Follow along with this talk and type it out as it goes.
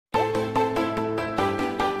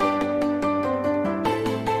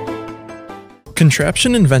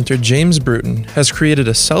Contraption inventor James Bruton has created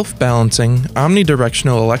a self-balancing,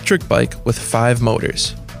 omnidirectional electric bike with 5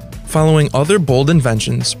 motors. Following other bold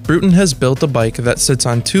inventions, Bruton has built a bike that sits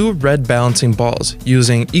on 2 red balancing balls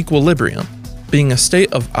using equilibrium, being a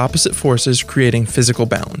state of opposite forces creating physical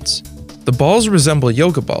balance. The balls resemble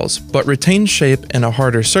yoga balls, but retain shape and a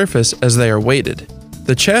harder surface as they are weighted.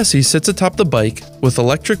 The chassis sits atop the bike with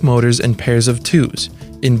electric motors in pairs of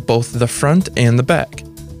 2s, in both the front and the back.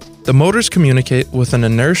 The motors communicate with an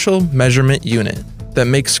inertial measurement unit that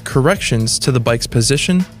makes corrections to the bike's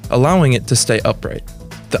position, allowing it to stay upright.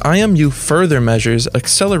 The IMU further measures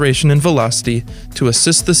acceleration and velocity to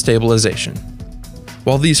assist the stabilization.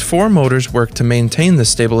 While these 4 motors work to maintain the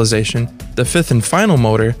stabilization, the 5th and final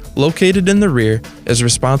motor, located in the rear, is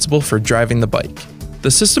responsible for driving the bike.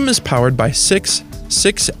 The system is powered by 6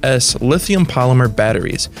 6S lithium polymer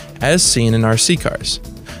batteries, as seen in RC cars.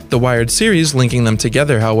 The wired series linking them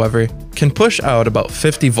together, however, can push out about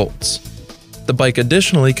 50 volts. The bike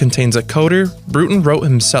additionally contains a coder Bruton wrote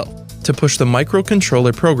himself to push the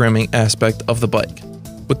microcontroller programming aspect of the bike.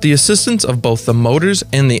 With the assistance of both the motors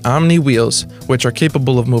and the Omni wheels, which are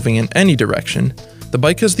capable of moving in any direction, the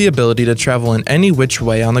bike has the ability to travel in any which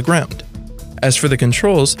way on the ground. As for the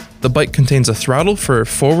controls, the bike contains a throttle for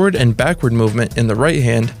forward and backward movement in the right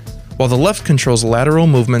hand, while the left controls lateral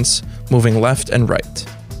movements, moving left and right.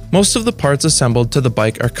 Most of the parts assembled to the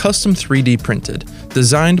bike are custom 3D printed,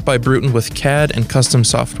 designed by Bruton with CAD and custom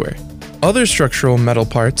software. Other structural metal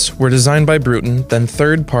parts were designed by Bruton, then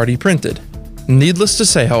third-party printed. Needless to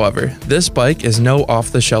say, however, this bike is no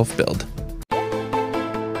off-the-shelf build.